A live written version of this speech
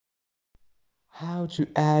How to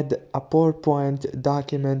add a PowerPoint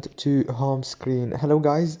document to home screen. Hello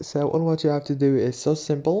guys, so all what you have to do is so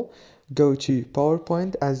simple. Go to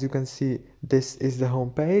PowerPoint. As you can see, this is the home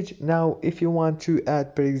page. Now if you want to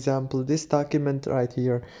add, for example, this document right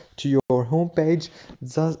here to your home page,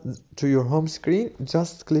 just to your home screen,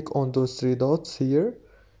 just click on those three dots here,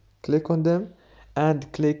 click on them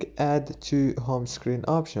and click add to home screen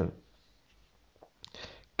option.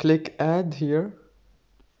 Click add here.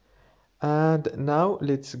 And now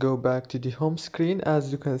let's go back to the home screen.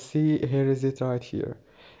 As you can see, here is it right here.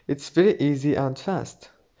 It's very easy and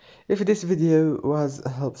fast. If this video was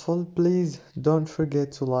helpful, please don't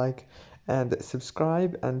forget to like and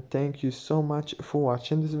subscribe, and thank you so much for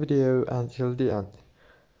watching this video until the end.